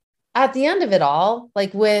at the end of it all,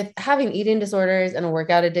 like with having eating disorders and a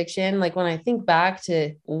workout addiction, like when I think back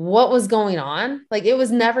to what was going on, like it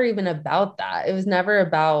was never even about that. It was never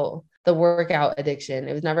about the workout addiction.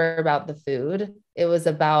 It was never about the food. It was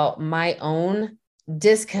about my own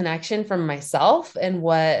disconnection from myself and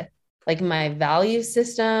what like my value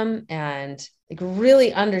system, and like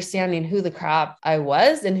really understanding who the crap I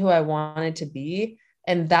was and who I wanted to be.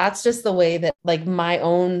 And that's just the way that like my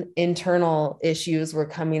own internal issues were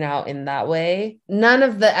coming out in that way. None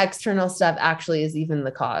of the external stuff actually is even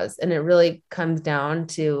the cause. And it really comes down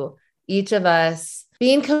to each of us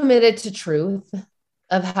being committed to truth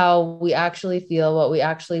of how we actually feel, what we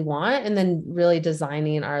actually want, and then really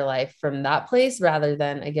designing our life from that place rather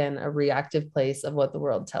than, again, a reactive place of what the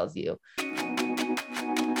world tells you.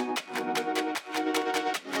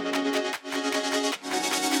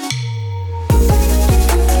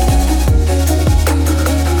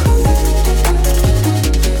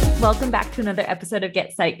 Welcome back to another episode of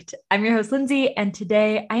Get Psyched. I'm your host, Lindsay, and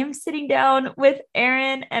today I am sitting down with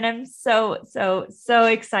Erin, and I'm so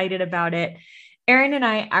excited about it. Erin and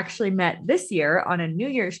I actually met this year on a New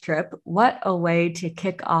Year's trip. What a way to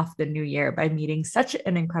kick off the new year by meeting such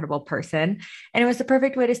an incredible person. And it was the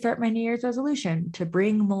perfect way to start my New Year's resolution to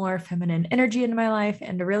bring more feminine energy into my life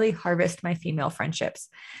and to really harvest my female friendships.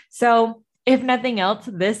 So if nothing else,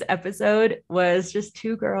 this episode was just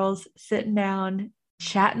two girls sitting down,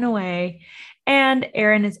 chatting away. And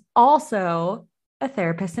Erin is also a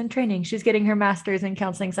therapist in training. She's getting her master's in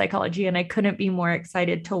counseling psychology, and I couldn't be more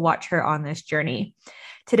excited to watch her on this journey.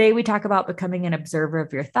 Today, we talk about becoming an observer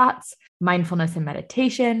of your thoughts, mindfulness and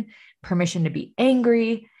meditation, permission to be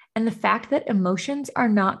angry, and the fact that emotions are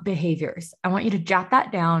not behaviors. I want you to jot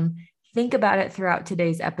that down, think about it throughout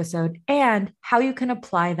today's episode, and how you can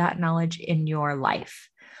apply that knowledge in your life.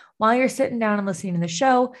 While you're sitting down and listening to the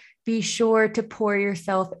show, be sure to pour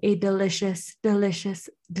yourself a delicious,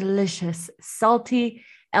 salty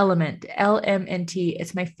element, LMNT.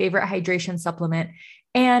 It's my favorite hydration supplement.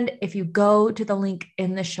 And if you go to the link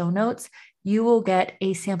in the show notes, you will get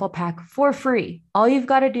a sample pack for free. All you've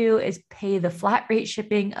got to do is pay the flat rate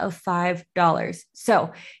shipping of $5.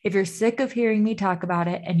 So if you're sick of hearing me talk about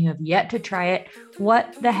it and you have yet to try it,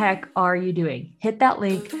 what the heck are you doing? Hit that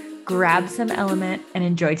link, grab some element, and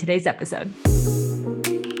enjoy today's episode.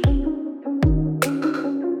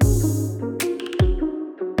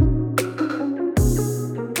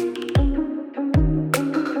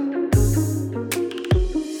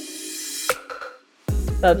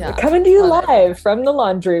 Coming to you live from the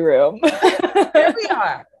laundry room. Here we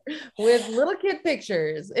are with little kid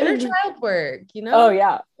pictures, inner child work, you know? Oh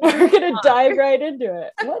yeah. We're going to dive right into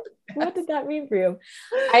it. What did that mean for you?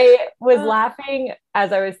 I was laughing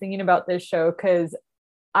as I was thinking about this show because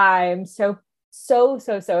I'm so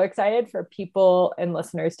excited for people and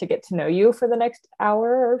listeners to get to know you for the next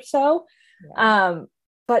hour or so. Yeah.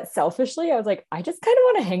 But selfishly, I was like, I just kind of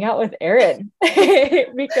want to hang out with Erin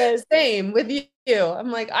because same with you. I'm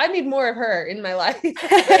like, I need more of her in my life.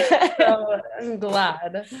 So I'm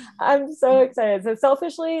glad. I'm so excited. So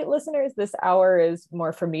selfishly, listeners, this hour is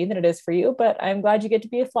more for me than it is for you, but I'm glad you get to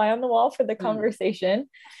be a fly on the wall for the conversation.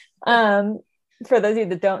 For those of you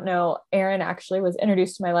that don't know, Erin actually was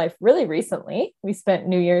introduced to my life really recently. We spent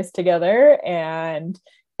New Year's together and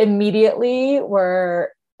immediately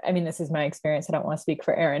this is my experience. I don't want to speak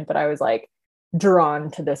for Erin, but I was like drawn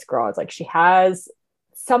to this girl. It's like, she has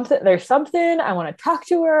something, there's something, I want to talk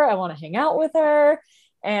to her. I want to hang out with her.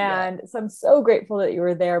 And so I'm so grateful that you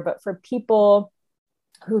were there. But for people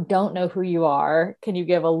who don't know who you are, can you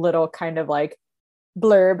give a little kind of like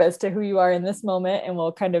blurb as to who you are in this moment? And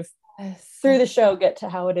we'll kind of through the show, get to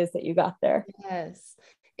how it is that you got there. Yes.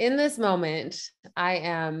 In this moment, I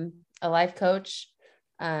am a life coach.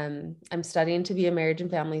 I'm studying to be a marriage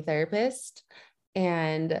and family therapist.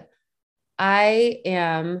 And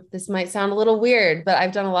this might sound a little weird, but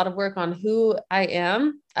I've done a lot of work on who I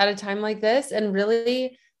am at a time like this. And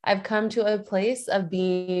really, I've come to a place of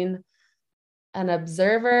being an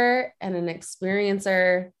observer and an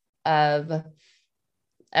experiencer of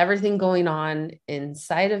everything going on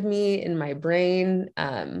inside of me, in my brain,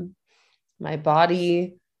 my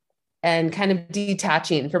body, and kind of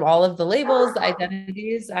detaching from all of the labels, the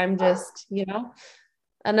identities. I'm just,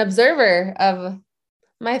 an observer of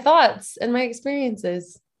my thoughts and my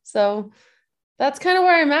experiences. So that's kind of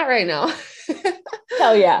where I'm at right now.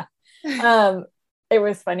 Hell yeah. It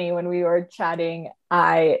was funny when we were chatting,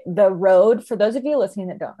 the road, for those of you listening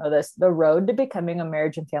that don't know this, the road to becoming a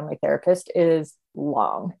marriage and family therapist is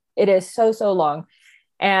long. It is so long.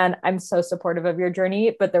 And I'm so supportive of your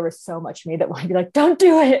journey, but there was so much of me that wanted to be like, don't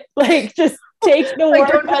do it. Like, just take the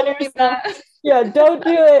work on yourself. Yeah, don't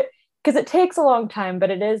do it. because it takes a long time, but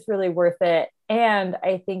it is really worth it. And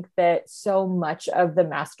I think that so much of the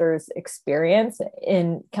master's experience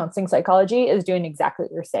in counseling psychology is doing exactly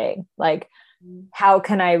what you're saying. Like, how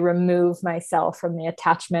can I remove myself from the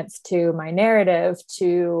attachments to my narrative,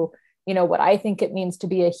 to, what I think it means to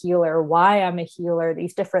be a healer, why I'm a healer,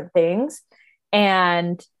 these different things.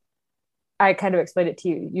 And I kind of explained it to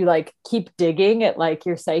you. You like keep digging at like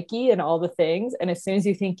your psyche and all the things. And as soon as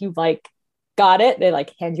you think you've like got it, they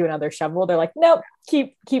like hand you another shovel. They're like, nope,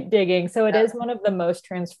 keep digging. So it is one of the most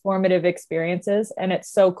transformative experiences. And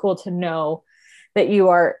it's so cool to know that you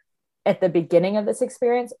are at the beginning of this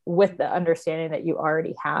experience with the understanding that you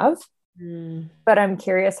already have. But I'm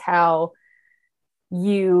curious how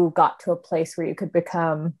you got to a place where you could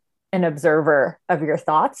become an observer of your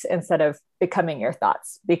thoughts instead of becoming your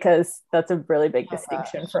thoughts, because that's a really big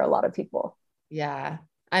distinction for a lot of people. Yeah.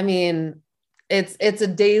 I mean, it's a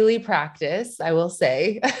daily practice, I will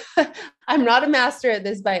say. I'm not a master at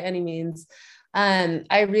this by any means.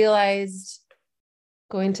 I realized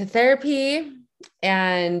going to therapy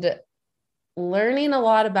and learning a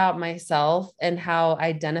lot about myself and how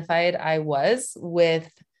identified I was with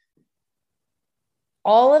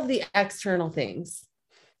all of the external things.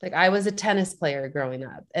 Like, I was a tennis player growing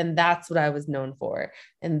up, and that's what I was known for.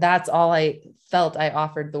 And that's all I felt I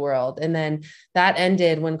offered the world. And then that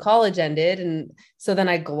ended when college ended. And so then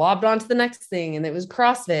I globbed onto the next thing, and it was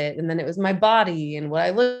CrossFit, and then it was my body and what I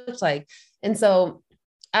looked like. And so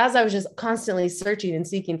as I was just constantly searching and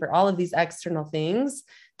seeking for all of these external things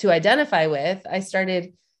to identify with, I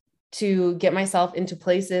started to get myself into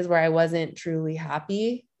places where I wasn't truly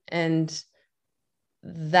happy. And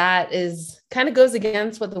that is kind of goes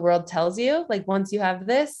against what the world tells you. Like, once you have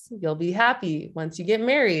this, you'll be happy. Once you get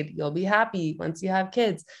married, you'll be happy. Once you have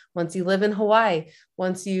kids, once you live in Hawaii,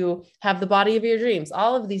 once you have the body of your dreams,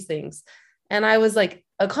 all of these things. And I was like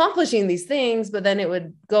accomplishing these things, but then it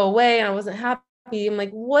would go away and I wasn't happy. I'm like,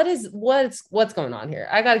 what's going on here?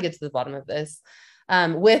 I got to get to the bottom of this.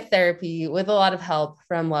 With therapy, with a lot of help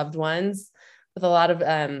from loved ones, with a lot of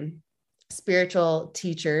spiritual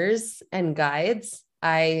teachers and guides,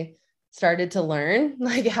 I started to learn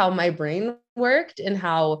like how my brain worked and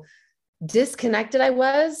how disconnected I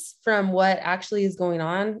was from what actually is going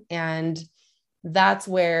on. And that's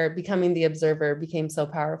where becoming the observer became so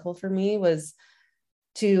powerful for me, was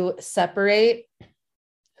to separate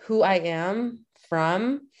who I am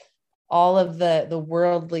from all of the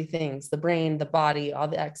worldly things, the brain, the body, all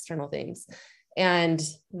the external things. And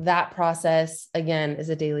that process, again, is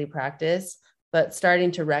a daily practice, but starting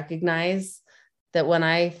to recognize that when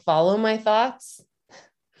I follow my thoughts,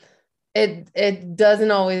 it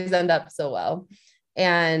doesn't always end up so well.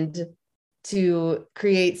 And to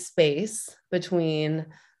create space between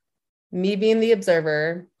me being the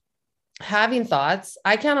observer, having thoughts.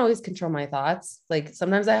 I can't always control my thoughts. Like,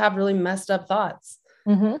 sometimes I have really messed up thoughts,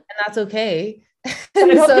 and that's okay. But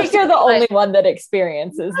I don't think you're the only one that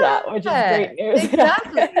experiences that, which is great news.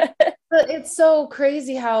 Exactly. But it's so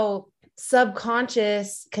crazy how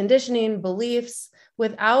subconscious conditioning, beliefs,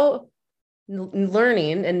 without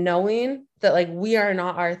learning and knowing that like we are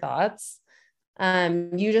not our thoughts,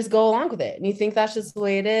 you just go along with it and you think that's just the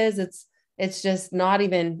way it is. It's just not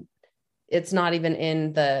even, it's not even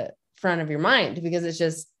in the front of your mind because it's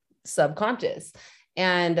just subconscious.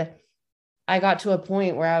 And I got to a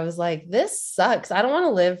point where I was like, this sucks. I don't want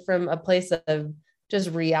to live from a place of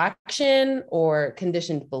just reaction or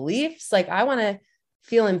conditioned beliefs. Like, I want to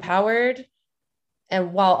feel empowered,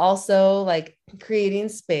 and while also like creating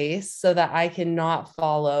space so that I can not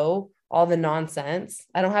follow all the nonsense.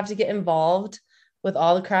 I don't have to get involved with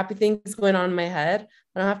all the crappy things going on in my head.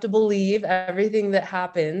 I don't have to believe everything that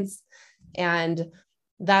happens. And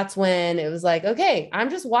that's when it was like, okay, I'm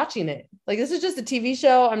just watching it. Like, this is just a TV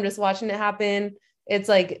show. I'm just watching it happen. It's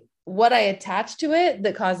like what I attach to it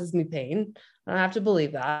that causes me pain. I don't have to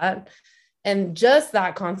believe that. And just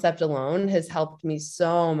that concept alone has helped me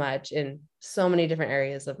so much in so many different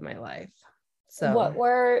areas of my life. So what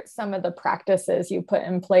were some of the practices you put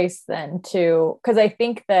in place then to, because I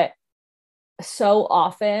think that so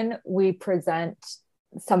often we present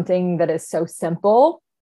something that is so simple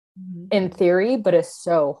in theory, but is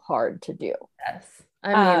so hard to do. Yes.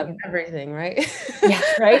 I mean, everything, right? Yeah,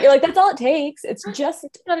 right. You're like, that's all it takes. It's just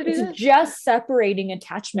separating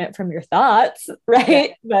attachment from your thoughts,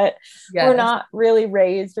 right? Yeah. But we're not really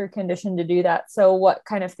raised or conditioned to do that. So what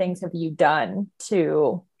kind of things have you done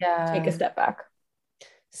to take a step back?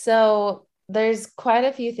 So there's quite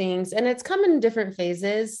a few things, and it's come in different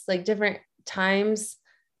phases, like different times.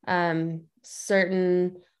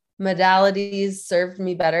 Certain modalities served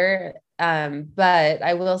me better. But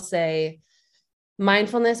I will say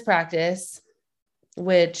mindfulness practice,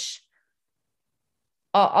 which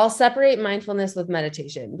I'll separate mindfulness with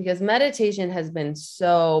meditation, because meditation has been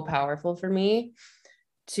so powerful for me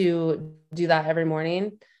to do that every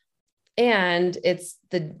morning. And it's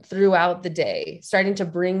throughout the day, starting to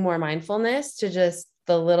bring more mindfulness to just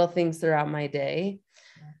the little things throughout my day.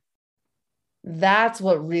 That's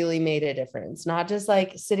what really made a difference. Not just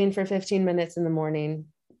like sitting for 15 minutes in the morning,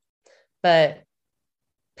 but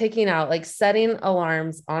picking out, like setting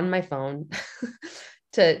alarms on my phone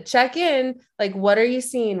to check in, like, what are you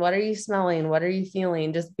seeing? What are you smelling? What are you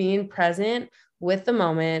feeling? Just being present with the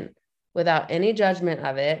moment without any judgment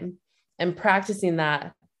of it, and practicing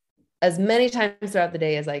that as many times throughout the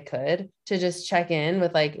day as I could, to just check in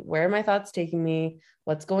with, like, where are my thoughts taking me?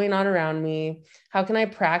 What's going on around me? How can I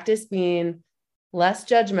practice being less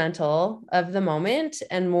judgmental of the moment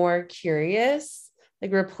and more curious,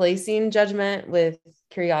 like replacing judgment with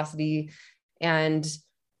curiosity, and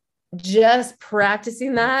just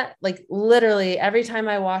practicing that, like literally every time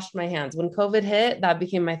I washed my hands. When COVID hit, that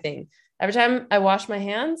became my thing. Every time I washed my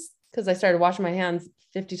hands, because I started washing my hands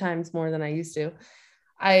 50 times more than I used to.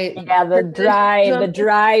 The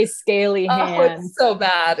dry, scaly hands. It's so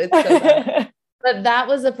bad. It's so bad. But that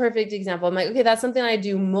was a perfect example. I'm like, okay, that's something I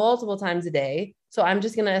do multiple times a day. So I'm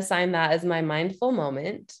just going to assign that as my mindful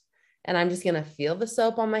moment. And I'm just going to feel the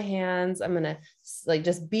soap on my hands. I'm going to like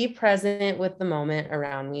just be present with the moment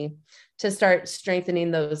around me, to start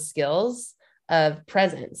strengthening those skills of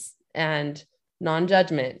presence and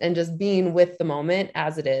non-judgment, and just being with the moment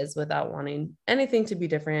as it is without wanting anything to be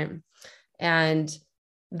different. And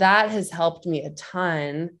that has helped me a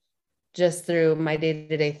ton, just through my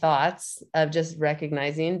day-to-day thoughts of just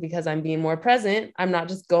recognizing, because I'm being more present. I'm not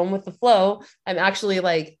just going with the flow. I'm actually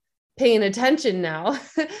like paying attention now.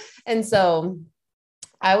 And so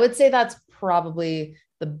I would say that's probably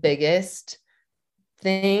the biggest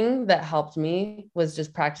thing that helped me, was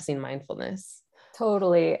just practicing mindfulness.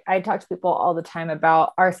 Totally. I talk to people all the time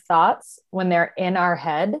about our thoughts when they're in our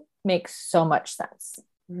head makes so much sense.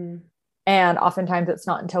 Mm-hmm. And oftentimes it's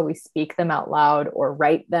not until we speak them out loud or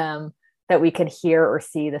write them that we can hear or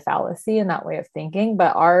see the fallacy in that way of thinking.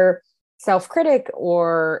 But our self-critic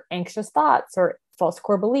or anxious thoughts or false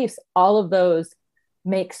core beliefs, all of those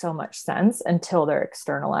make so much sense until they're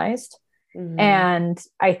externalized. Mm-hmm. And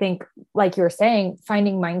I think, like you were saying,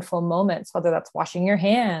 finding mindful moments, whether that's washing your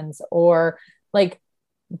hands or like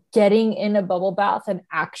getting in a bubble bath and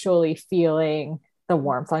actually feeling the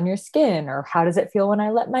warmth on your skin, or how does it feel when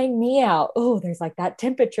I let my knee out? Oh, there's like that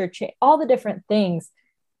temperature change, all the different things.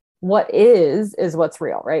 What is what's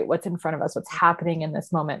real, right? What's in front of us, what's happening in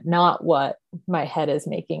this moment, not what my head is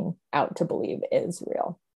making out to believe is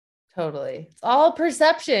real. Totally. It's all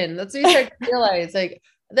perception. That's what you start to realize, like,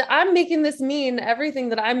 that I'm making this mean everything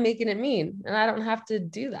that I'm making it mean. And I don't have to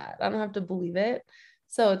do that. I don't have to believe it.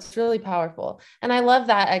 So it's really powerful. And I love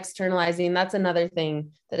that externalizing. That's another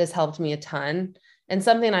thing that has helped me a ton, and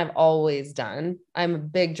something I've always done. I'm a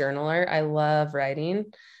big journaler. I love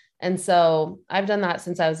writing. And so I've done that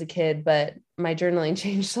since I was a kid, but my journaling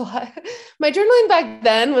changed a lot. My journaling back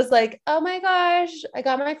then was like, oh my gosh, I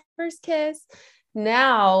got my first kiss.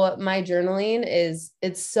 Now my journaling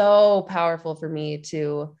it's so powerful for me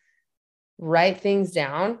to write things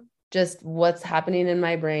down, just what's happening in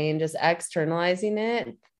my brain, just externalizing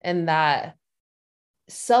it. And that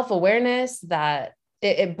self-awareness, that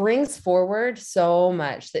it brings forward so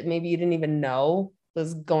much that maybe you didn't even know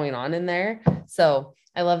was going on in there. So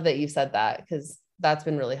I love that you said that, because that's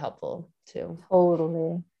been really helpful too.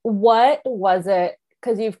 Totally. What was it?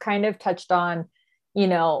 Because you've kind of touched on,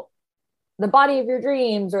 the body of your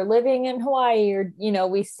dreams, or living in Hawaii, or,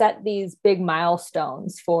 we set these big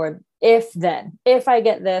milestones for if I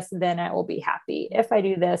get this, then I will be happy. If I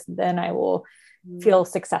do this, then I will feel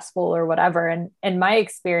successful or whatever. And in my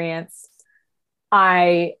experience,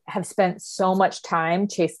 I have spent so much time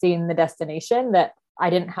chasing the destination that I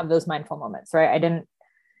didn't have those mindful moments, right? I didn't,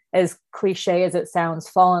 as cliche as it sounds,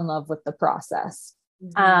 fall in love with the process.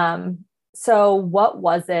 Mm-hmm. So what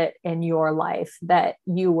was it in your life that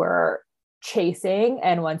you were chasing,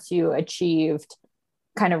 and once you achieved,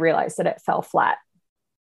 kind of realized that it fell flat?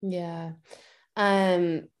 Yeah.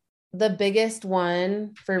 The biggest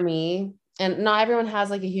one for me, and not everyone has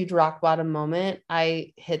like a huge rock bottom moment.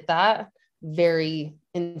 I hit that very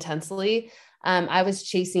intensely. I was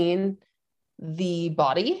chasing the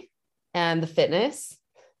body and the fitness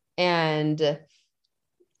and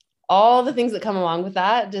all the things that come along with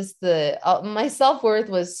that. Just my self-worth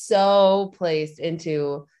was so placed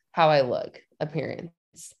into how I look, appearance.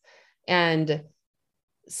 And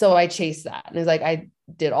so I chased that. And it was like, I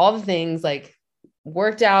did all the things, like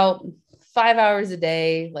worked out 5 hours a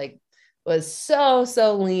day, like was so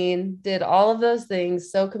lean, did all of those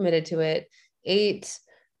things, so committed to it, ate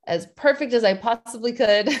as perfect as I possibly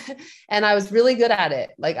could. And I was really good at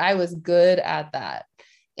it. Like I was good at that.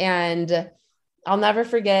 And I'll never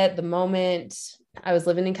forget the moment I was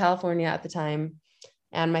living in California at the time,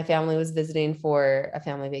 and my family was visiting for a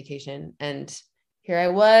family vacation. And here I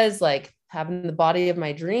was, like having the body of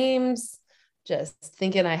my dreams, just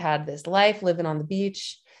thinking I had this life living on the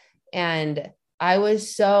beach. And I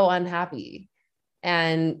was so unhappy.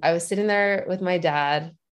 And I was sitting there with my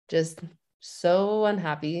dad, just so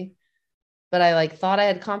unhappy. But I like thought I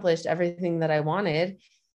had accomplished everything that I wanted.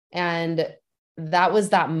 And that was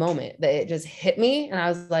that moment that it just hit me. And I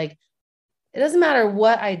was like, it doesn't matter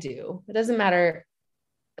what I do. It doesn't matter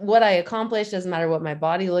what I accomplish. It doesn't matter what my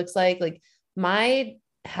body looks like. Like my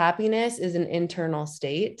happiness is an internal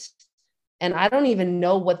state. And I don't even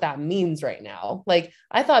know what that means right now. Like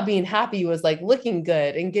I thought being happy was like looking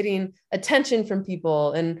good and getting attention from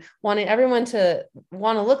people and wanting everyone to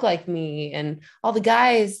want to look like me and all the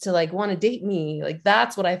guys to like want to date me. Like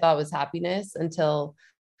that's what I thought was happiness until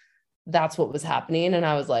that's what was happening. And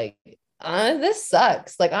I was like, this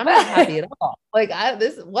sucks. Like I'm not happy at all. Like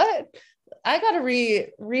what? I got to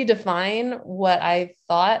redefine what I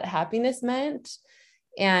thought happiness meant.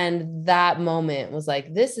 And that moment was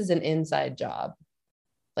like, this is an inside job.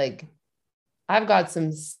 Like I've got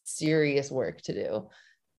some serious work to do.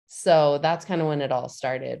 So that's kind of when it all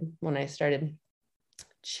started, when I started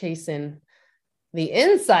chasing the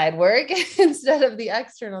inside work instead of the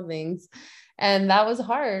external things. And that was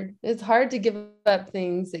hard. It's hard to give up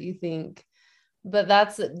things that you think, but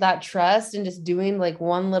that's that trust and just doing like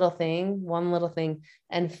one little thing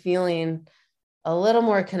and feeling a little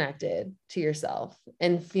more connected to yourself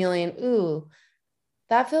and feeling, ooh,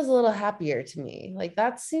 that feels a little happier to me. Like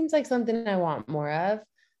that seems like something I want more of.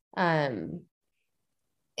 And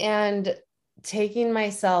taking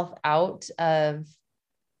myself out of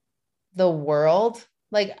the world,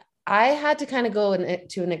 like I had to kind of go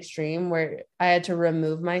to an extreme where I had to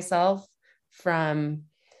remove myself from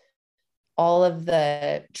all of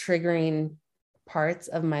the triggering parts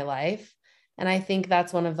of my life. And I think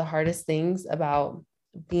that's one of the hardest things about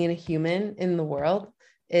being a human in the world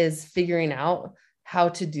is figuring out how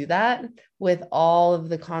to do that with all of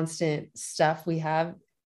the constant stuff we have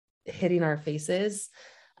hitting our faces.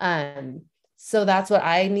 So that's what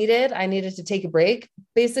I needed. I needed to take a break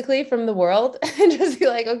basically from the world and just be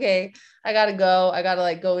like, okay, I got to go. I got to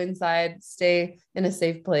like go inside, stay in a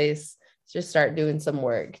safe place, just start doing some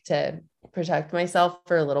work to protect myself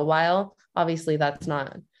for a little while. Obviously that's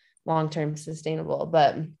not long-term sustainable,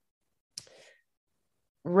 but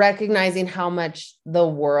recognizing how much the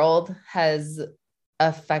world has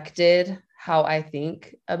affected how I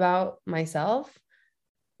think about myself,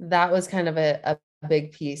 that was kind of a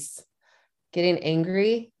big piece. Getting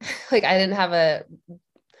angry, like I didn't have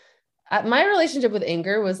my relationship with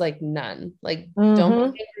anger was like none. Like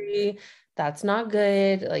don't be angry, that's not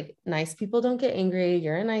good. Like nice people don't get angry,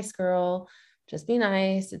 you're a nice girl, just be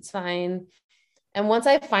nice, it's fine. And once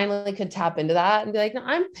I finally could tap into that and be like, no,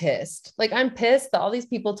 I'm pissed. Like, I'm pissed that all these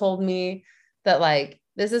people told me that, like,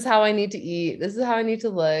 this is how I need to eat. This is how I need to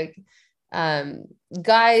look.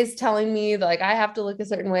 Guys telling me that, like, I have to look a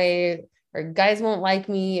certain way, or guys won't like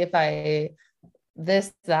me if I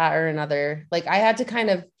this, that, or another. Like, I had to kind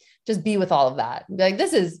of just be with all of that. Be like,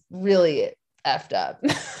 this is really effed up.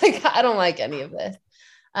 Like, I don't like any of this.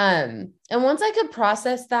 And once I could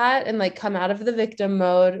process that and like come out of the victim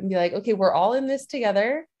mode and be like, okay, we're all in this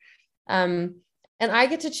together. And I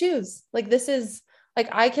get to choose. Like, this is like,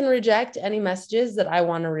 I can reject any messages that I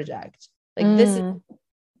want to reject. Like, this is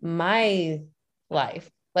my life.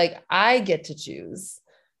 Like, I get to choose.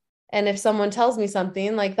 And if someone tells me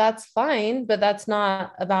something, like, that's fine, but that's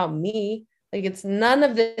not about me. Like, it's none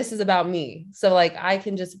of this is about me. So like, I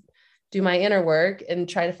can just do my inner work and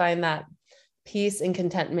try to find that peace and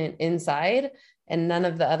contentment inside, and none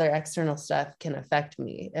of the other external stuff can affect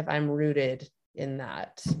me if I'm rooted in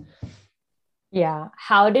that. Yeah.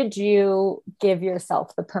 How did you give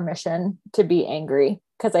yourself the permission to be angry?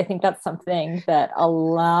 Because I think that's something that a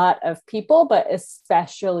lot of people, but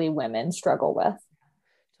especially women, struggle with.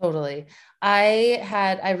 Totally.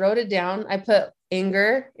 I wrote it down. I put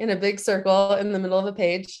anger in a big circle in the middle of a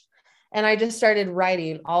page, and I just started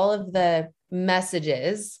writing all of the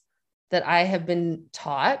messages that I have been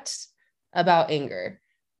taught about anger.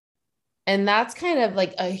 And that's kind of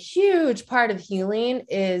like a huge part of healing,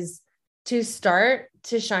 is to start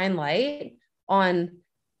to shine light on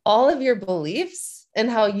all of your beliefs and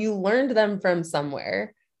how you learned them from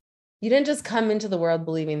somewhere. You didn't just come into the world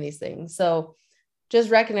believing these things. So just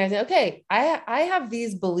recognizing, okay, I have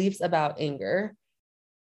these beliefs about anger.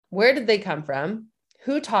 Where did they come from?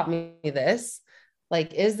 Who taught me this?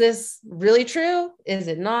 Like, is this really true? Is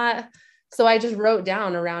it not? So I just wrote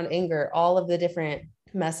down around anger all of the different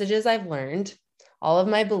messages I've learned, all of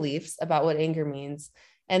my beliefs about what anger means,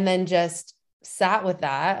 and then just sat with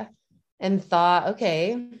that and thought,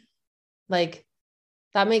 okay, like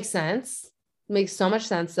that makes sense. It makes so much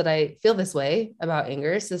sense that I feel this way about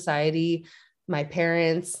anger. Society, my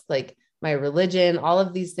parents, like my religion, all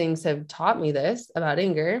of these things have taught me this about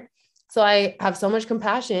anger. So I have so much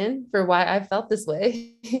compassion for why I felt this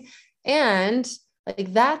way. And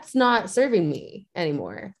like that's not serving me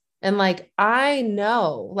anymore. And like I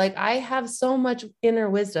know, like I have so much inner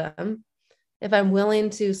wisdom if I'm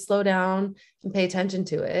willing to slow down and pay attention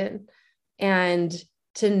to it and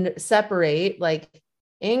to separate, like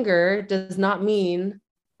anger does not mean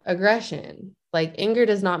aggression. Like anger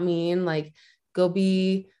does not mean like go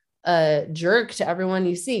be a jerk to everyone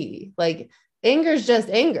you see. Like anger is just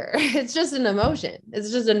anger. It's just an emotion.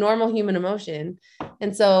 It's just a normal human emotion.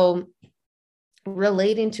 And so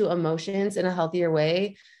relating to emotions in a healthier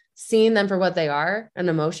way, seeing them for what they are, an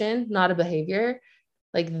emotion, not a behavior,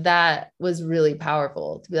 like that was really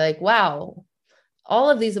powerful to be like, wow, all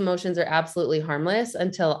of these emotions are absolutely harmless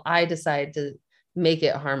until I decide to make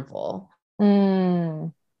it harmful,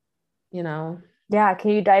 Mm. you know? Yeah.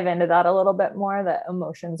 Can you dive into that a little bit more? That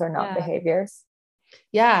emotions are not Yeah. behaviors.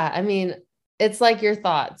 Yeah. I mean, it's like your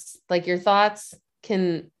thoughts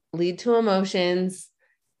can lead to emotions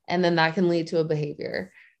and then that can lead to a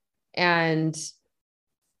behavior and,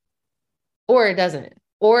 or it doesn't,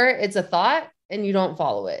 or it's a thought and you don't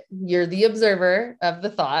follow it. You're the observer of the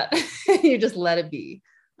thought. You just let it be.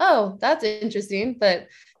 Oh, that's interesting. But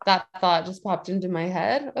that thought just popped into my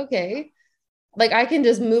head. Okay. Like I can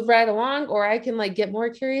just move right along, or I can like get more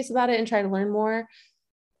curious about it and try to learn more.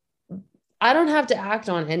 I don't have to act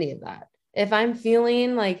on any of that. If I'm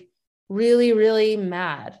feeling like really, really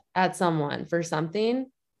mad at someone for something,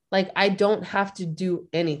 like I don't have to do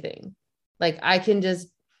anything. Like I can just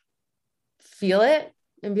feel it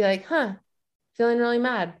and be like, huh, feeling really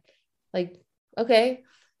mad. Like, okay,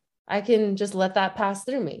 I can just let that pass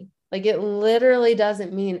through me. Like it literally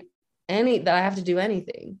doesn't mean any that I have to do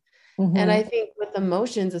anything. And I Mm-hmm. think with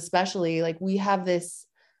emotions, especially, like we have this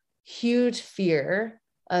huge fear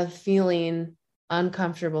of feeling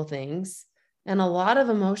uncomfortable things. And a lot of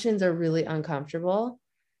emotions are really uncomfortable.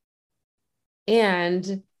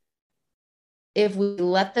 And if we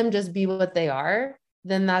let them just be what they are,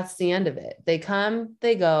 then that's the end of it. They come,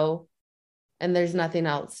 they go, and there's nothing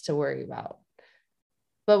else to worry about.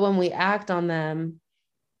 But when we act on them,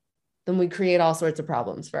 then we create all sorts of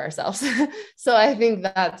problems for ourselves. So I think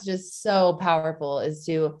that's just so powerful is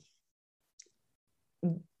to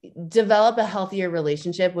develop a healthier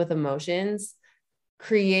relationship with emotions,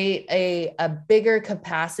 create a bigger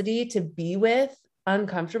capacity to be with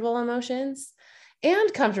uncomfortable emotions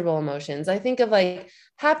and comfortable emotions. I think of like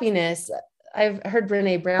happiness. I've heard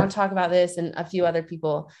Brene Brown talk about this and a few other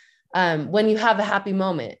people. When you have a happy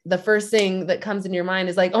moment, the first thing that comes in your mind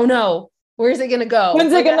is like, oh no, where's it going to go?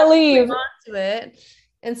 When's it Like I going to have to cling leave? on to it.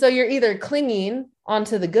 And so you're either clinging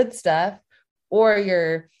onto the good stuff or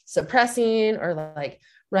you're suppressing or like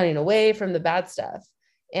running away from the bad stuff.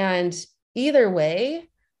 And either way,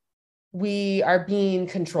 we are being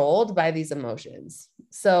controlled by these emotions.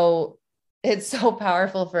 So it's so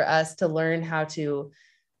powerful for us to learn how to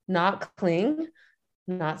not cling,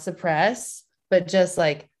 not suppress, but just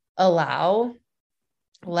like allow,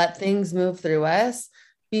 let things move through us.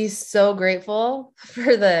 Be so grateful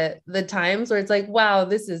for the times where it's like, wow,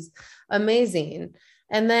 this is amazing.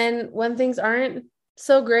 And then when things aren't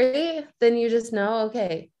so great, then you just know,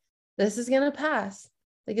 okay, this is going to pass.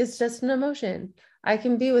 Like it's just an emotion. I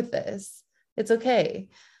can be with this. It's okay.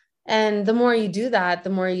 And the more you do that, the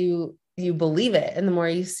more you believe it and the more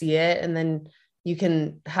you see it, and then you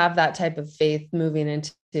can have that type of faith moving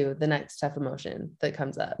into the next tough emotion that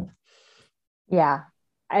comes up. Yeah.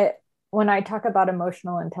 I when I talk about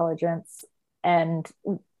emotional intelligence, and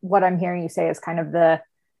what I'm hearing you say is kind of the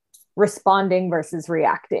responding versus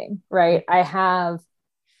reacting, right? I have,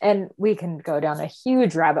 and we can go down a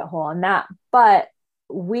huge rabbit hole on that, but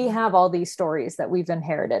we have all these stories that we've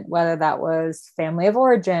inherited, whether that was family of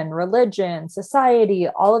origin, religion, society,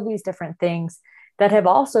 all of these different things that have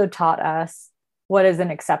also taught us what is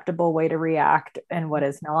an acceptable way to react and what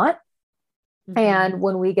is not. Mm-hmm. And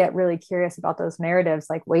when we get really curious about those narratives,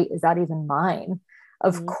 like, wait, is that even mine?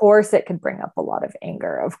 Of Mm-hmm. course, it could bring up a lot of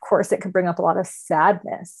anger. Of course, it could bring up a lot of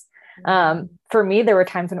sadness. For me, there were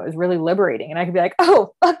times when it was really liberating and I could be like,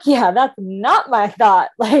 oh, fuck yeah, that's not my thought.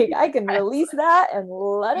 Like I can release that and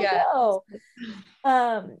let it Yeah. go.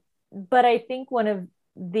 But I think one of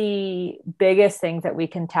the biggest things that we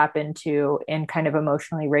can tap into in kind of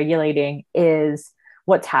emotionally regulating is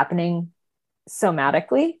what's happening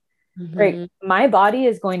somatically. Right. Mm-hmm. My body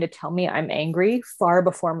is going to tell me I'm angry far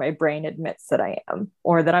before my brain admits that I am,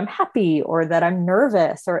 or that I'm happy, or that I'm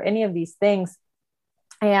nervous, or any of these things.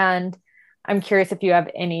 And I'm curious if you have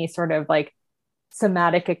any sort of like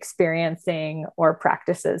somatic experiencing or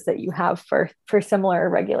practices that you have for similar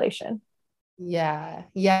regulation. Yeah.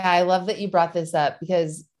 Yeah. I love that you brought this up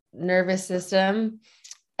because nervous system,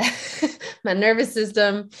 my nervous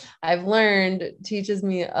system, I've learned teaches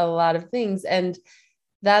me a lot of things. And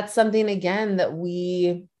that's something again that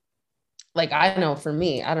we, like, I know for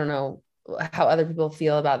me, I don't know how other people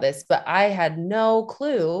feel about this, but I had no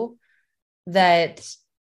clue that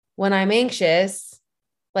when I'm anxious,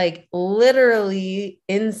 like literally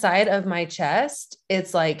inside of my chest,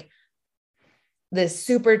 it's like this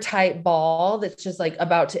super tight ball that's just like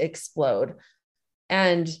about to explode.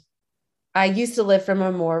 And I used to live from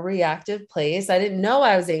a more reactive place. I didn't know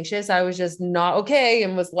I was anxious. I was just not okay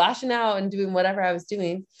and was lashing out and doing whatever I was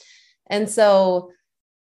doing. And so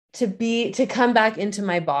to come back into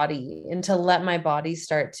my body and to let my body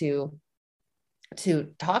start to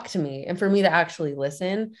talk to me and for me to actually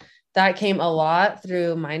listen, that came a lot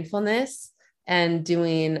through mindfulness and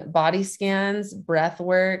doing body scans, breath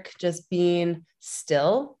work, just being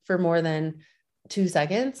still for more than 2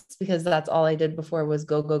 seconds, because that's all I did before was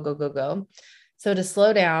go, go, go, go, go. So to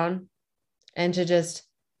slow down and to just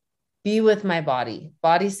be with my body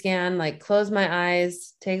scan, like close my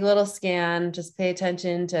eyes, take a little scan, just pay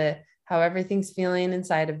attention to how everything's feeling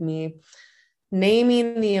inside of me,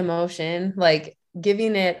 naming the emotion, like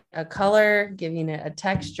giving it a color, giving it a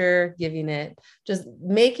texture, giving it, just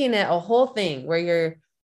making it a whole thing where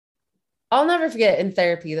I'll never forget in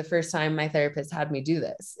therapy, the first time my therapist had me do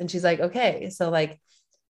this. And she's like, okay, so like,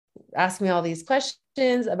 ask me all these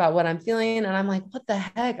questions about what I'm feeling. And I'm like, what the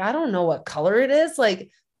heck? I don't know what color it is. Like,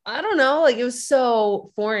 I don't know. Like, it was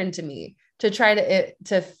so foreign to me to try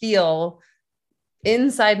to feel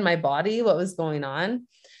inside my body what was going on.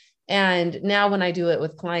 And now when I do it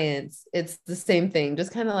with clients, it's the same thing,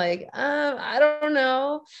 just kind of like, I don't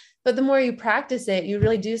know. But the more you practice it, you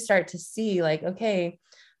really do start to see like, okay,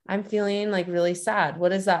 I'm feeling like really sad. What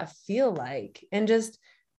does that feel like? And just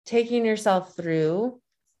taking yourself through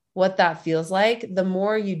what that feels like, the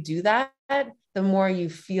more you do that, the more you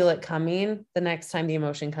feel it coming the next time the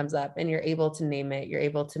emotion comes up and you're able to name it, you're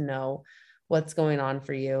able to know what's going on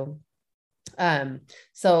for you.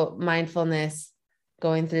 So mindfulness,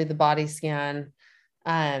 going through the body scan.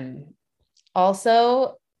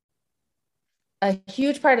 Also a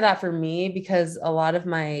huge part of that for me, because a lot of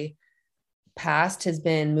my past has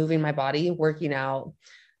been moving my body, working out,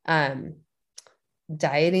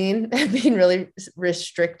 dieting, being really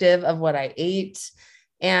restrictive of what I ate.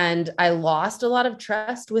 And I lost a lot of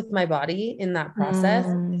trust with my body in that process.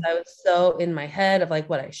 I was so in my head of like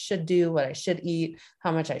what I should do, what I should eat,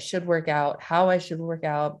 how much I should work out, how I should work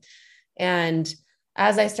out. And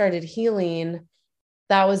as I started healing,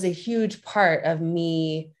 that was a huge part of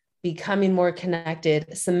me becoming more connected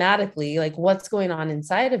somatically, like what's going on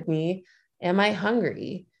inside of me. Am I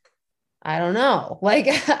hungry? I don't know. Like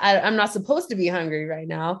I'm not supposed to be hungry right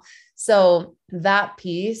now. So that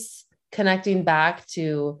piece, connecting back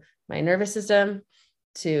to my nervous system,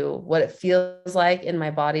 to what it feels like in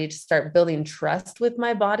my body, to start building trust with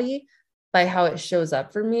my body by how it shows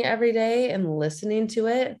up for me every day and listening to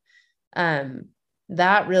it.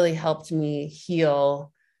 That really helped me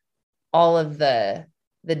heal all of the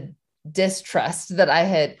distrust that I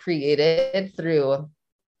had created through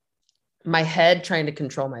my head trying to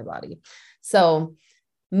control my body. So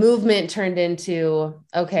movement turned into,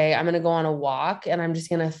 okay, I'm going to go on a walk and I'm just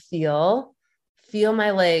going to feel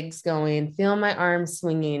my legs going, feel my arms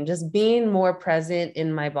swinging, just being more present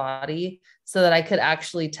in my body so that I could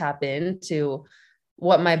actually tap into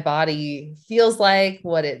what my body feels like,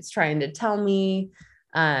 what it's trying to tell me.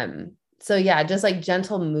 So yeah, just like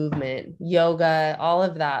gentle movement, yoga, all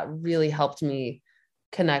of that really helped me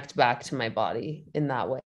connect back to my body in that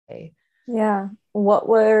way. Yeah. What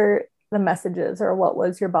were the messages or what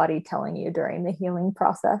was your body telling you during the healing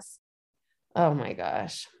process? Oh my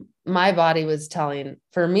gosh. My body was telling,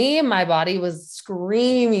 for me, my body was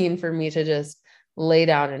screaming for me to just lay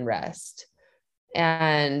down and rest.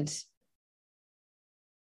 And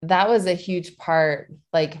that was a huge part.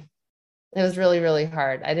 Like, it was really, really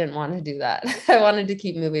hard. I didn't want to do that. I wanted to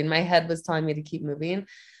keep moving. My head was telling me to keep moving.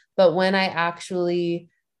 But when I actually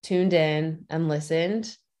tuned in and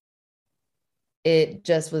listened, it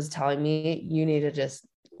just was telling me, you need to just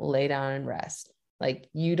lay down and rest. Like,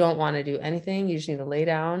 you don't want to do anything. You just need to lay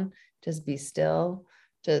down, just be still,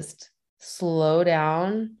 just slow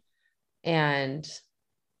down, and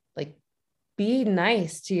like be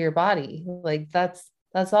nice to your body. Like, that's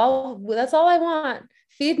all I want.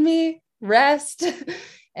 Feed me, rest.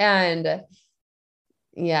 And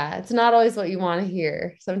yeah, it's not always what you want to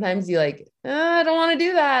hear. Sometimes you like, I don't want to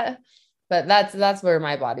do that. But that's where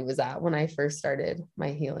my body was at when I first started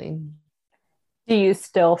my healing. Do you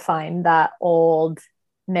still find that old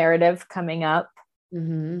narrative coming up?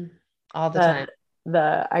 Mm-hmm. All the The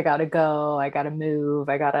time. I gotta go, I gotta move,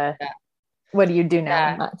 Yeah. what do you do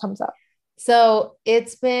now when Yeah. that comes up? So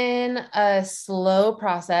it's been a slow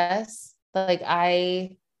process. Like,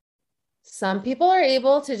 some people are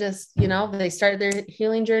able to just, they start their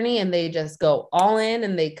healing journey and they just go all in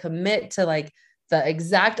and they commit to like the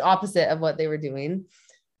exact opposite of what they were doing.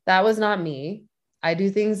 That was not me. I do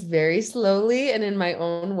things very slowly and in my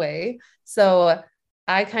own way. So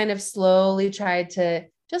I kind of slowly tried to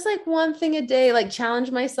just like one thing a day, like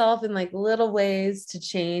challenge myself in like little ways to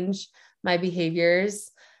change my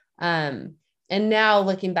behaviors. Um, and now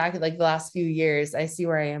looking back at like the last few years, I see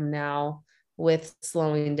where I am now with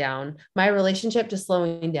slowing down. My relationship to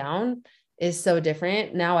slowing down is so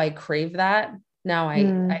different. Now I crave that. Now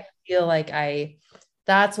I feel like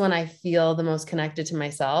that's when I feel the most connected to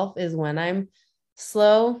myself, is when I'm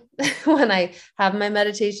slow, when I have my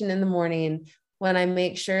meditation in the morning, when I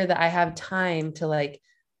make sure that I have time to like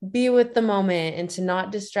be with the moment and to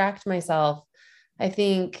not distract myself. I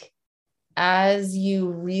think as you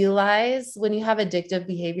realize, when you have addictive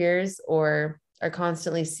behaviors or are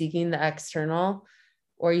constantly seeking the external,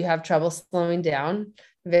 or you have trouble slowing down,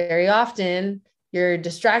 very often you're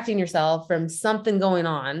distracting yourself from something going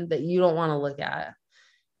on that you don't want to look at.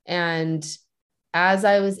 And as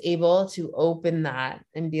I was able to open that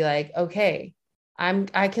and be like, okay,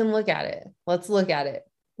 I can look at it. Let's look at it.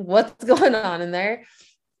 What's going on in there?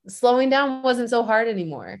 Slowing down wasn't so hard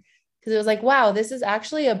anymore, because it was like, wow, this is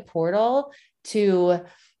actually a portal to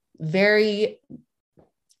very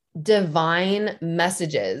divine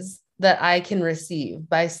messages that I can receive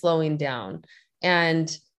by slowing down.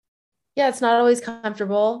 And yeah, it's not always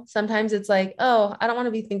comfortable. Sometimes it's like, oh, I don't want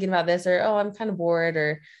to be thinking about this, or oh, I'm kind of bored,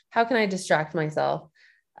 or how can I distract myself?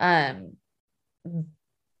 Um,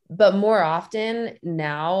 but more often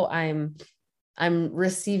now I'm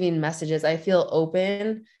receiving messages. I feel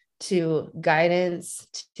open to guidance,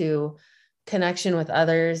 to connection with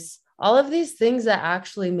others, all of these things that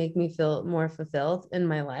actually make me feel more fulfilled in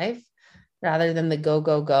my life, rather than the go,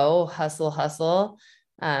 go, go, hustle, hustle.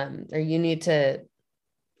 Or you need to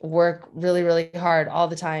work really, really hard all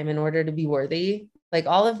the time in order to be worthy. Like,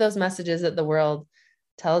 all of those messages that the world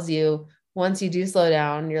tells you, once you do slow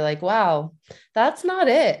down, you're like, wow, that's not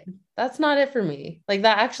it. That's not it for me. Like,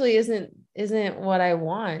 that actually isn't what I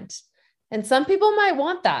want. And some people might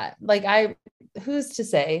want that. Like, who's to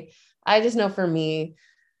say? I just know for me,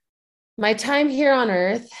 my time here on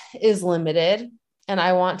earth is limited, and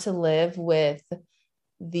I want to live with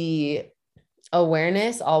the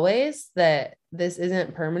awareness always that this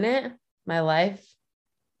isn't permanent. My life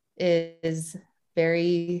is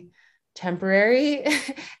very temporary,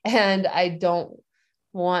 and I don't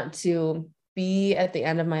want to be at the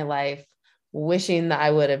end of my life wishing that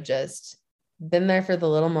I would have just been there for the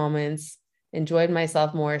little moments, enjoyed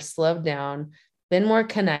myself more, slowed down, been more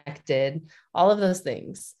connected, all of those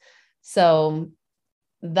things. So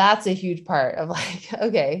that's a huge part of like,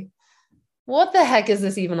 okay, what the heck is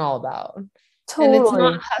this even all about? And it's not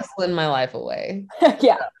Totally. hustling my life away.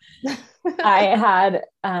 Yeah. I had,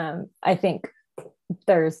 I think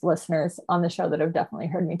there's listeners on the show that have definitely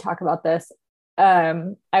heard me talk about this.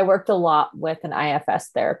 I worked a lot with an IFS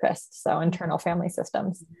therapist, so internal family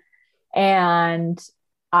systems. And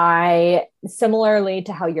I, similarly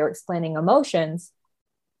to how you're explaining emotions,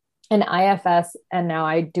 in IFS, and now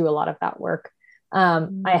I do a lot of that work. I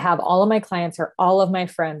have all of my clients or all of my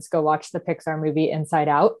friends go watch the Pixar movie Inside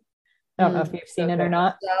Out. I don't know if you've seen it or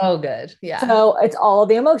not. So good. Yeah. So it's all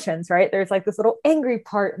the emotions, right? There's like this little angry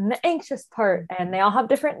part and the anxious part, and they all have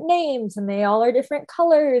different names and they all are different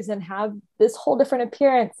colors and have this whole different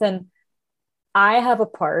appearance. And I have a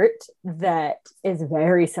part that is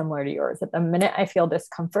very similar to yours. At the minute I feel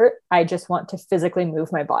discomfort, I just want to physically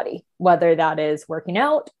move my body, whether that is working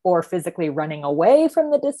out or physically running away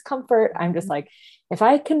from the discomfort. I'm just like, if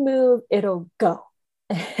I can move, it'll go.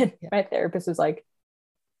 And my therapist was like,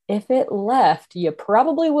 if it left, you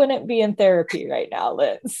probably wouldn't be in therapy right now,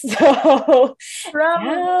 Liz. So Probably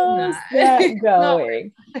how's not. that Not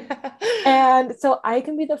going? And so I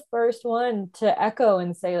can be the first one to echo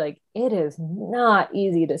and say, like, it is not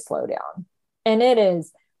easy to slow down. And it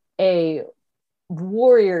is a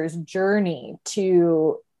warrior's journey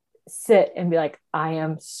to sit and be like, I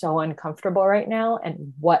am so uncomfortable right now.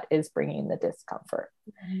 And what is bringing the discomfort?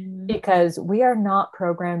 Because we are not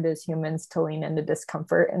programmed as humans to lean into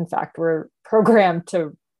discomfort. In fact, we're programmed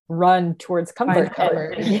to run towards comfort.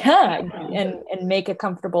 And make a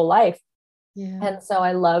comfortable life. Yeah. And so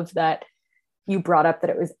I love that you brought up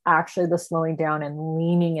that it was actually the slowing down and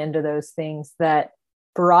leaning into those things that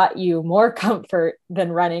brought you more comfort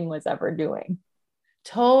than running was ever doing.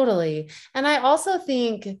 Totally. And I also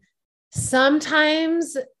think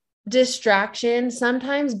sometimes distraction,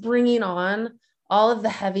 sometimes bringing on all of the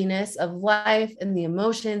heaviness of life and the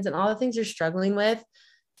emotions and all the things you're struggling with,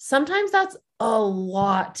 sometimes that's a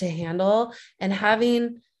lot to handle. And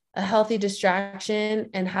having a healthy distraction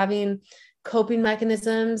and having coping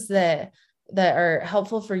mechanisms that are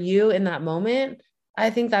helpful for you in that moment, I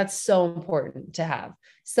think that's so important to have.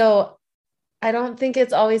 So I don't think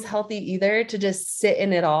it's always healthy either to just sit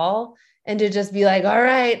in it all and to just be like, all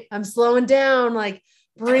right, I'm slowing down, like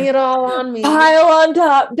bring it all on me. Pile on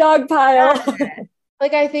top, dog pile.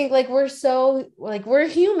 Like, I think like we're so like, we're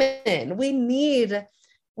human. We need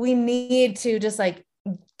to just like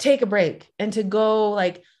take a break and to go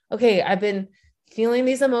like, okay, I've been feeling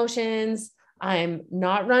these emotions. I'm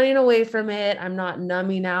not running away from it. I'm not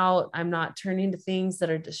numbing out. I'm not turning to things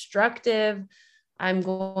that are destructive. I'm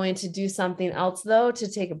going to do something else though,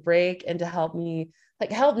 to take a break and to help me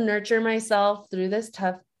like help nurture myself through this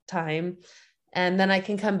tough time. And then I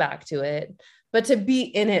can come back to it, but to be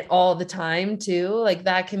in it all the time too, like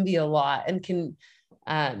that can be a lot and can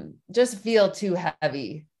just feel too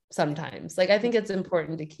heavy sometimes. Like, I think it's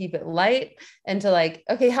important to keep it light and to like,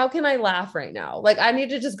 okay, how can I laugh right now? Like, I need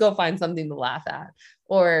to just go find something to laugh at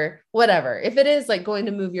or whatever. If it is like going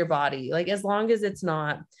to move your body, like as long as it's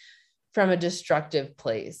not from a destructive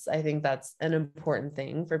place, I think that's an important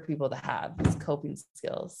thing for people to have, these coping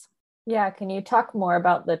skills. Yeah. Can you talk more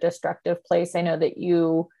about the destructive place? I know that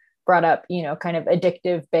you brought up, kind of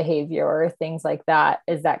addictive behavior or things like that.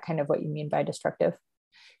 Is that kind of what you mean by destructive?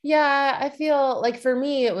 Yeah, I feel like for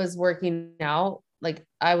me, it was working out. Like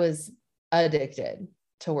I was addicted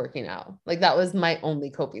to working out. Like that was my only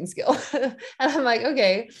coping skill. And I'm like,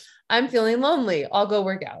 okay, I'm feeling lonely. I'll go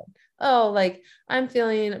work out. Oh, like I'm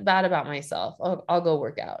feeling bad about myself. I'll go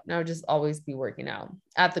work out. And I would just always be working out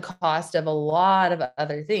at the cost of a lot of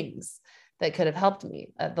other things that could have helped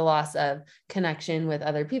me, at the loss of connection with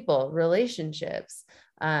other people, relationships,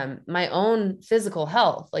 my own physical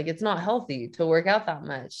health. Like it's not healthy to work out that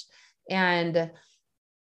much. And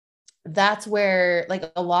that's where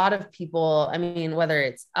like a lot of people, I mean, whether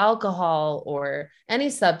it's alcohol or any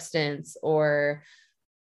substance or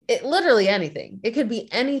it literally anything, it could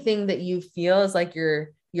be anything that you feel is like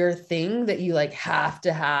your thing that you like have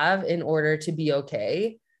to have in order to be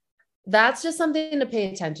okay. That's just something to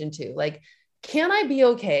pay attention to. Like, can I be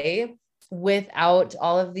okay without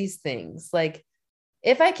all of these things? Like,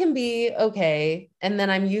 if I can be okay, and then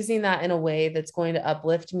I'm using that in a way that's going to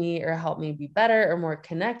uplift me or help me be better or more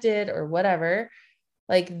connected or whatever,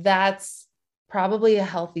 like that's probably a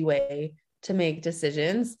healthy way to make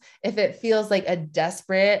decisions. If it feels like a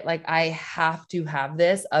desperate, like I have to have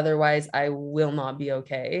this, otherwise I will not be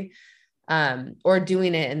okay, or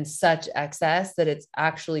doing it in such excess that it's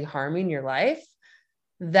actually harming your life,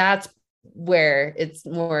 that's where it's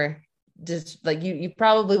more just like you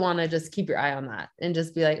probably want to just keep your eye on that and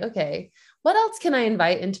just be like, okay, what else can I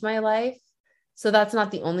invite into my life? So that's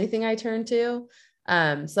not the only thing I turn to.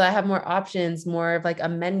 So I have more options, more of like a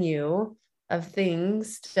menu of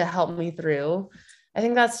things to help me through. I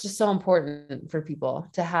think that's just so important for people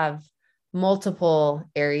to have multiple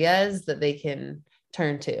areas that they can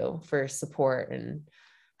turn to for support and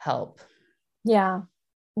help. Yeah.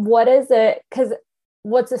 What is it? Because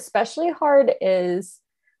what's especially hard is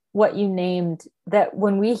what you named, that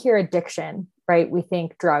when we hear addiction, right, we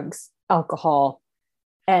think drugs, alcohol,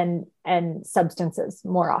 and substances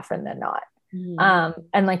more often than not.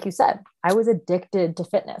 And like you said, I was addicted to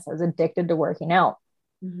fitness. I was addicted to working out,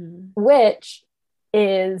 which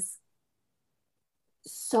is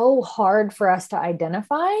so hard for us to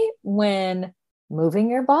identify when moving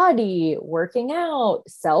your body, working out,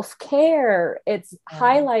 self-care, it's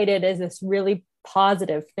highlighted as this really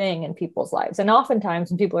positive thing in people's lives. And oftentimes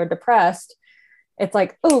when people are depressed, it's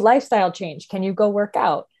like, oh, lifestyle change. Can you go work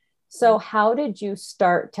out? So how did you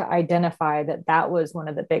start to identify that that was one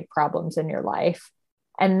of the big problems in your life?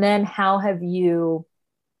 And then how have you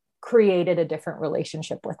created a different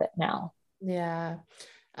relationship with it now? Yeah.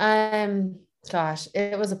 Um, Gosh,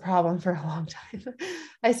 it was a problem for a long time.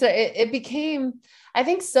 I said it became, I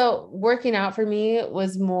think so. Working out for me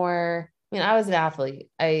was more, I mean, I was an athlete.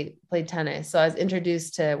 I played tennis. So I was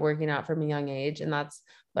introduced to working out from a young age, and that's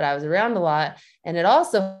what I was around a lot. And it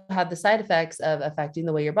also had the side effects of affecting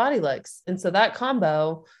the way your body looks. And so that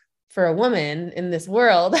combo for a woman in this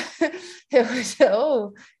world, it was,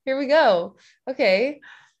 oh, here we go. Okay.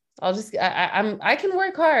 I can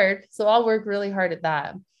work hard. So I'll work really hard at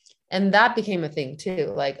that. And that became a thing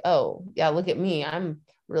too. Like, oh yeah, look at me. I'm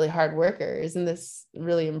a really hard worker. Isn't this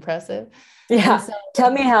really impressive? And Yeah. so, Tell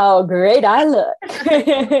me how great I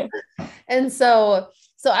look. and so,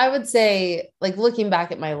 so I would say, like, looking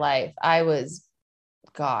back at my life, I was,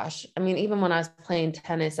 gosh, I mean, even when I was playing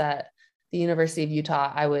tennis at the University of Utah,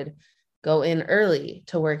 I would go in early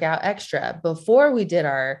to work out extra before we did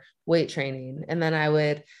our weight training. And then I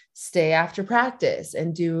would stay after practice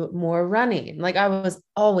and do more running. Like, I was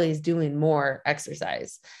always doing more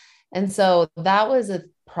exercise. And so that was a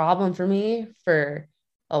problem for me for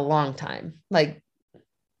a long time, like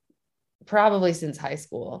probably since high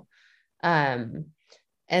school. Um,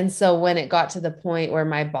 and so when it got to the point where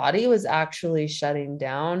my body was actually shutting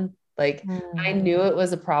down, like, I Mm. knew it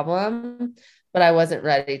was a problem, but I wasn't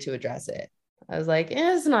ready to address it. I was like,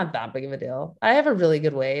 it's not that big of a deal. I have a really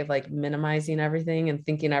good way of like minimizing everything and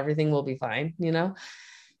thinking everything will be fine, you know?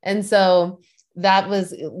 And so that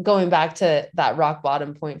was going back to that rock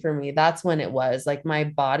bottom point for me. That's when it was like my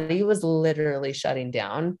body was literally shutting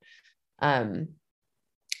down. Um,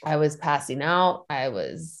 I was passing out. I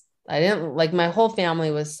didn't like, my whole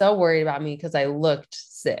family was so worried about me because I looked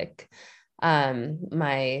sick.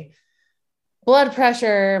 My blood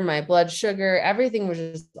pressure, my blood sugar, everything was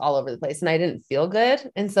just all over the place and I didn't feel good.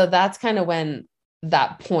 And so that's kind of when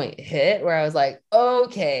that point hit where I was like,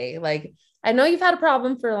 okay, like, I know you've had a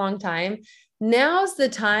problem for a long time. Now's the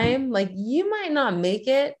time. Like, you might not make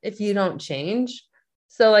it if you don't change.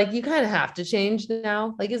 So, like, you kind of have to change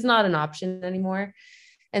now. Like, it's not an option anymore.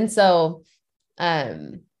 And so,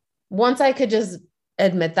 um, once I could just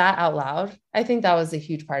admit that out loud, I think that was a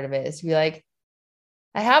huge part of it, is to be like,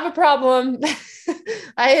 I have a problem.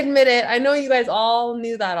 I admit it. I know you guys all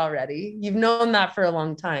knew that already. You've known that for a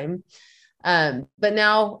long time. But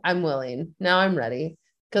now I'm willing. Now I'm ready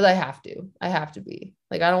because I have to. I have to be.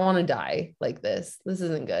 Like, I don't want to die like this. This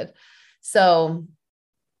isn't good. So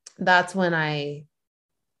that's when I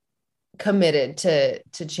committed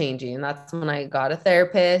to changing. That's when I got a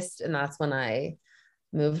therapist, and that's when I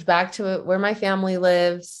moved back to where my family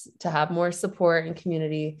lives to have more support and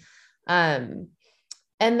community. Um,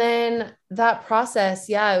 and then that process,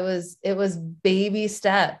 yeah, it was baby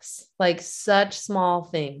steps, like such small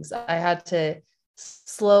things. I had to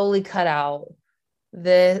slowly cut out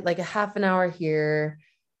the like a half an hour here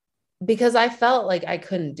because I felt like I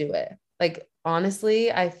couldn't do it. Like,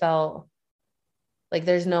 honestly, I felt like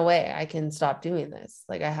there's no way I can stop doing this.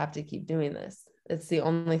 Like, I have to keep doing this. It's the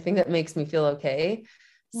only thing that makes me feel okay.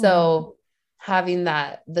 Mm. So having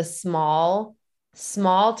that, the small,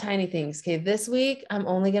 tiny things. Okay, this week I'm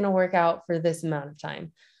only going to work out for this amount of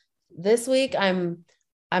time. This week I'm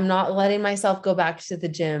not letting myself go back to the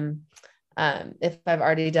gym if I've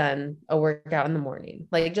already done a workout in the morning.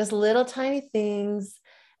 Like, just little tiny things,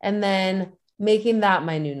 and then making that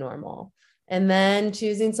my new normal. And then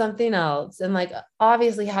choosing something else. And like,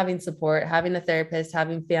 obviously having support, having a therapist,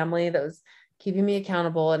 having family that was keeping me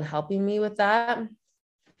accountable and helping me with that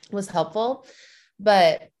was helpful.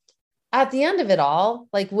 But at the end of it all,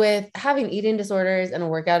 like with having eating disorders and a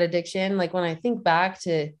workout addiction, like when I think back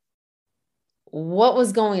to what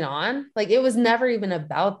was going on, like it was never even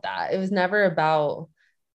about that. It was never about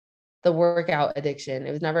the workout addiction.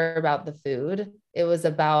 It was never about the food. It was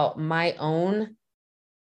about my own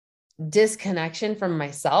disconnection from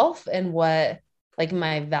myself and what, like,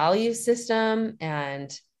 my value system,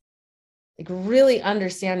 and like really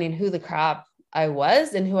understanding who the crap I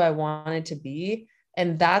was and who I wanted to be.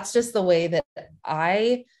 And that's just the way that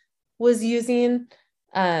I was using,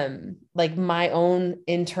 like, my own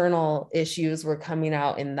internal issues were coming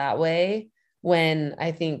out in that way, when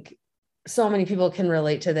I think so many people can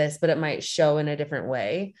relate to this, but it might show in a different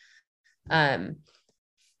way. um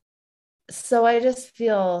so I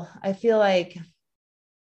feel like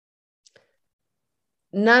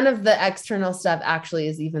none of the external stuff actually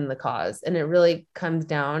is even the cause, and it really comes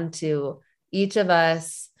down to each of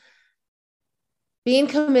us being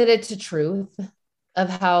committed to truth of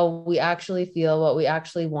how we actually feel, what we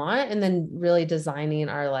actually want, and then really designing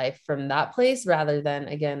our life from that place rather than,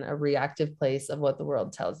 again, a reactive place of what the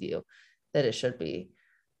world tells you that it should be.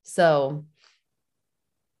 So,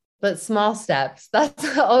 but small steps.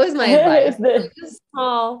 That's always my advice.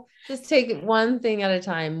 Just take one thing at a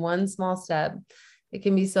time, one small step. It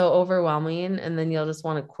can be so overwhelming and then you'll just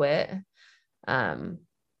want to quit. Um,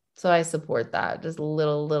 so I support that. Just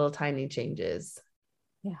little tiny changes.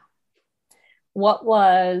 Yeah. What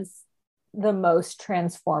was the most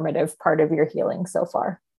transformative part of your healing so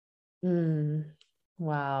far?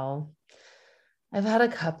 Wow. I've had a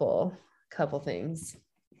couple things.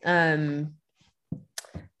 I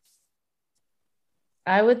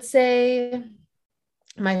would say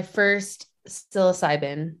my first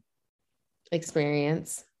psilocybin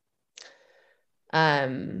experience,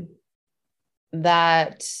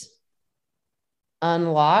 that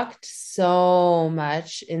unlocked so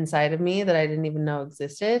much inside of me that I didn't even know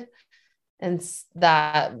existed. And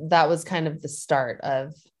that was kind of the start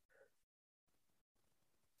of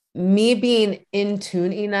me being in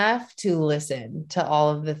tune enough to listen to all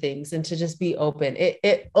of the things and to just be open.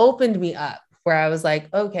 It opened me up where I was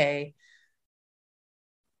like, okay,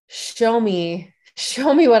 show me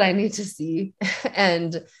what I need to see.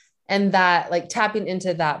 and that, like, tapping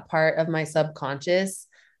into that part of my subconscious,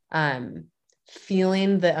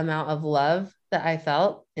 feeling the amount of love that I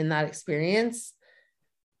felt in that experience,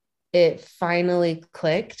 it finally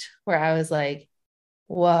clicked where I was like,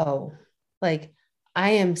 whoa, like,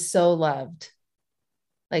 I am so loved.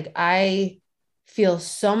 Like, I feel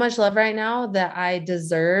so much love right now that I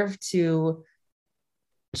deserve to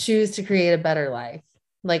choose to create a better life.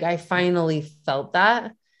 Like, I finally felt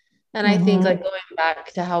that. And I think, like, going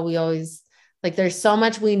back to how we always, like, there's so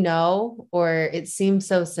much we know, or it seems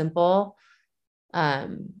so simple. But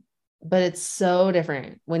it's so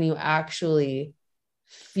different when you actually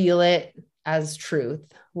feel it as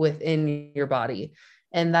truth within your body.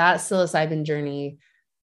 And that psilocybin journey,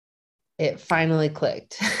 it finally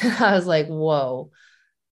clicked. I was like, whoa,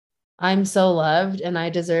 I'm so loved and I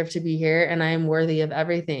deserve to be here and I am worthy of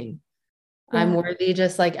everything. Yeah. I'm worthy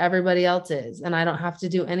just like everybody else is. And I don't have to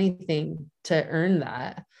do anything to earn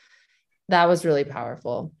that. That was really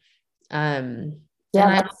powerful.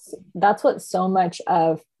 Yeah, that's what so much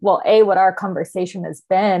of, well, what our conversation has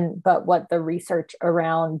been, but what the research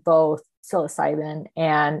around both psilocybin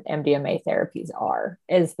and MDMA therapies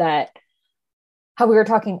is that how we were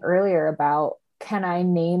talking earlier about, can I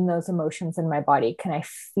name those emotions in my body? Can I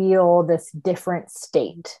feel this different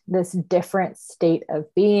state of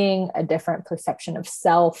being, a different perception of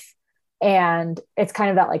self? And it's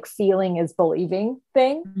kind of that, like, feeling is believing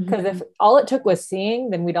thing. Because if all it took was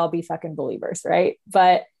seeing, then we'd all be fucking believers, right?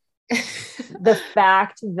 But the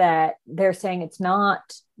fact that they're saying it's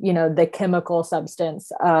not, the chemical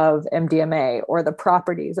substance of MDMA or the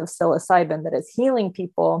properties of psilocybin that is healing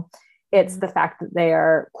people, it's the fact that they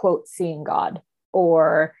are, quote, seeing God,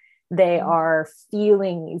 or they are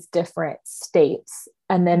feeling these different states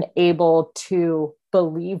and then able to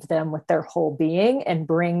believe them with their whole being and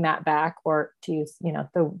bring that back, or to use,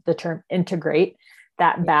 the term integrate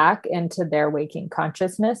that back into their waking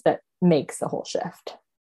consciousness, that makes the whole shift.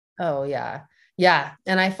 Oh yeah. Yeah.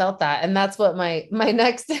 And I felt that. And that's what my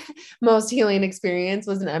next most healing experience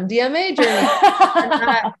was, an MDMA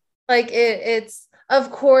journey. It's,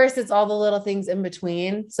 of course, it's all the little things in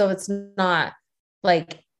between. So it's not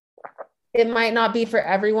like, it might not be for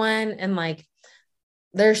everyone. And like,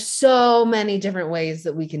 there's so many different ways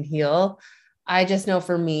that we can heal. I just know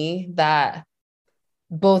for me that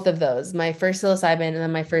both of those, my first psilocybin and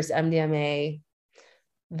then my first MDMA,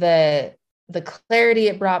 the clarity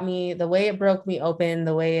it brought me, the way it broke me open,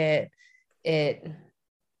 the way it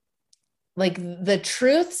like, the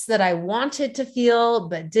truths that I wanted to feel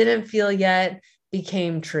but didn't feel yet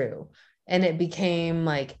became true. And it became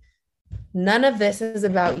like, none of this is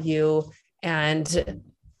about you, and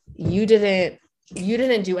you didn't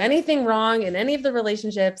do anything wrong in any of the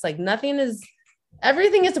relationships. Like,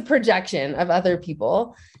 everything is a projection of other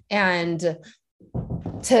people. And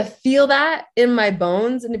to feel that in my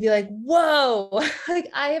bones and to be like, whoa, like,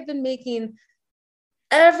 I have been making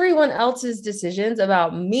everyone else's decisions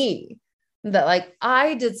about me, that like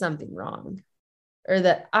I did something wrong, or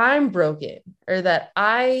that I'm broken, or that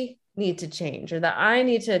I need to change, or that I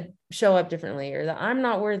need to show up differently, or that I'm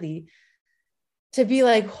not worthy. To be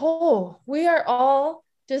like, oh, we are all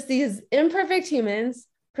just these imperfect humans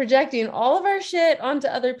projecting all of our shit onto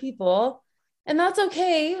other people. And that's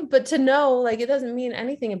okay. But to know, like, it doesn't mean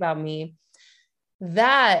anything about me.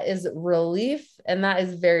 That is relief. And that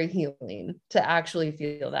is very healing, to actually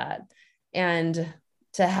feel that. And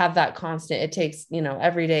to have that constant, it takes,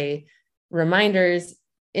 everyday reminders,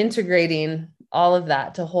 integrating all of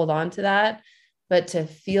that to hold on to that. But to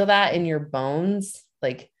feel that in your bones,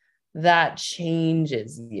 like, that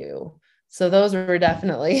changes you. So those were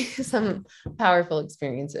definitely some powerful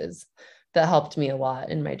experiences that helped me a lot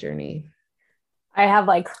in my journey. I have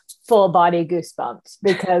like full body goosebumps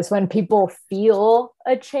because when people feel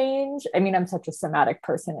a change, I mean, I'm such a somatic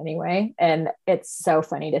person anyway. And it's so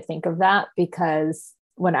funny to think of that because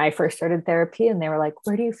when I first started therapy and they were like,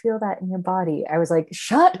 where do you feel that in your body? I was like,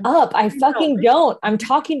 shut up. I fucking don't. I'm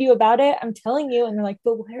talking to you about it. I'm telling you. And they're like,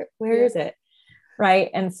 but where is it? Right.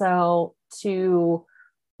 And so to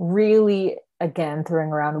really, again, throwing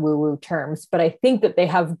around woo-woo terms, but I think that they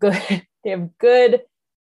have good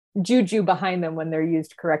juju behind them when they're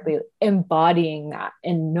used correctly, embodying that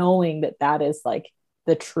and knowing that that is like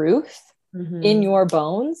the truth in your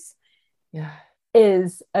bones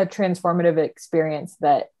is a transformative experience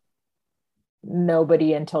that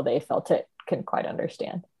nobody until they felt it can quite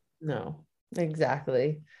understand. No,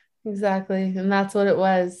 exactly. And that's what it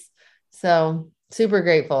was. So super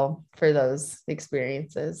grateful for those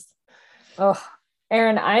experiences. Oh,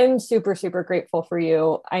 Erin, I'm super, super grateful for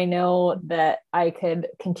you. I know that I could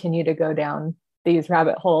continue to go down these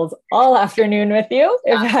rabbit holes all afternoon with you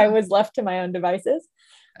if I was left to my own devices.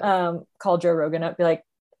 Call Joe Rogan up, be like,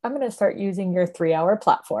 I'm going to start using your 3-hour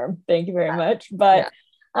platform. Thank you very much. But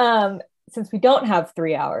since we don't have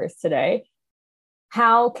 3 hours today,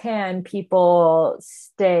 how can people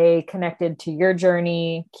stay connected to your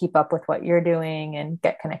journey, keep up with what you're doing, and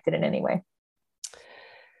get connected in any way?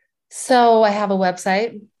 So I have a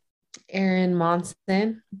website,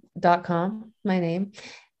 erinmonson.com, my name,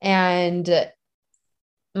 and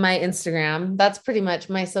my Instagram. That's pretty much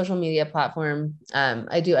my social media platform.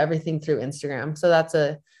 I do everything through Instagram. So that's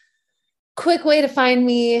a quick way to find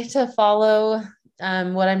me, to follow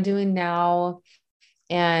what I'm doing now.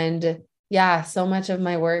 And yeah, so much of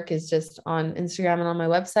my work is just on Instagram and on my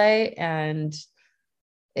website. And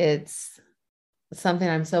it's something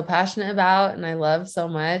I'm so passionate about and I love so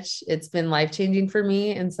much. It's been life-changing for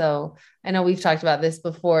me. And so I know we've talked about this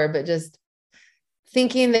before, but just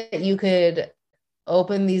thinking that you could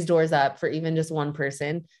open these doors up for even just one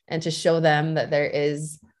person and to show them that there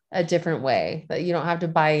is a different way, that you don't have to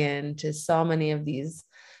buy into so many of these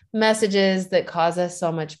messages that cause us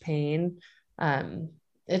so much pain.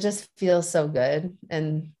 It just feels so good.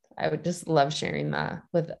 And I would just love sharing that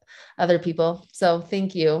with other people. So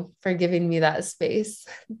thank you for giving me that space.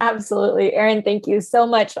 Absolutely. Erin, thank you so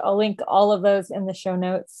much. I'll link all of those in the show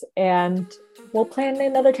notes and we'll plan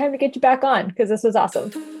another time to get you back on because this was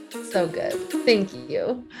awesome. So good. Thank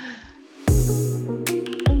you.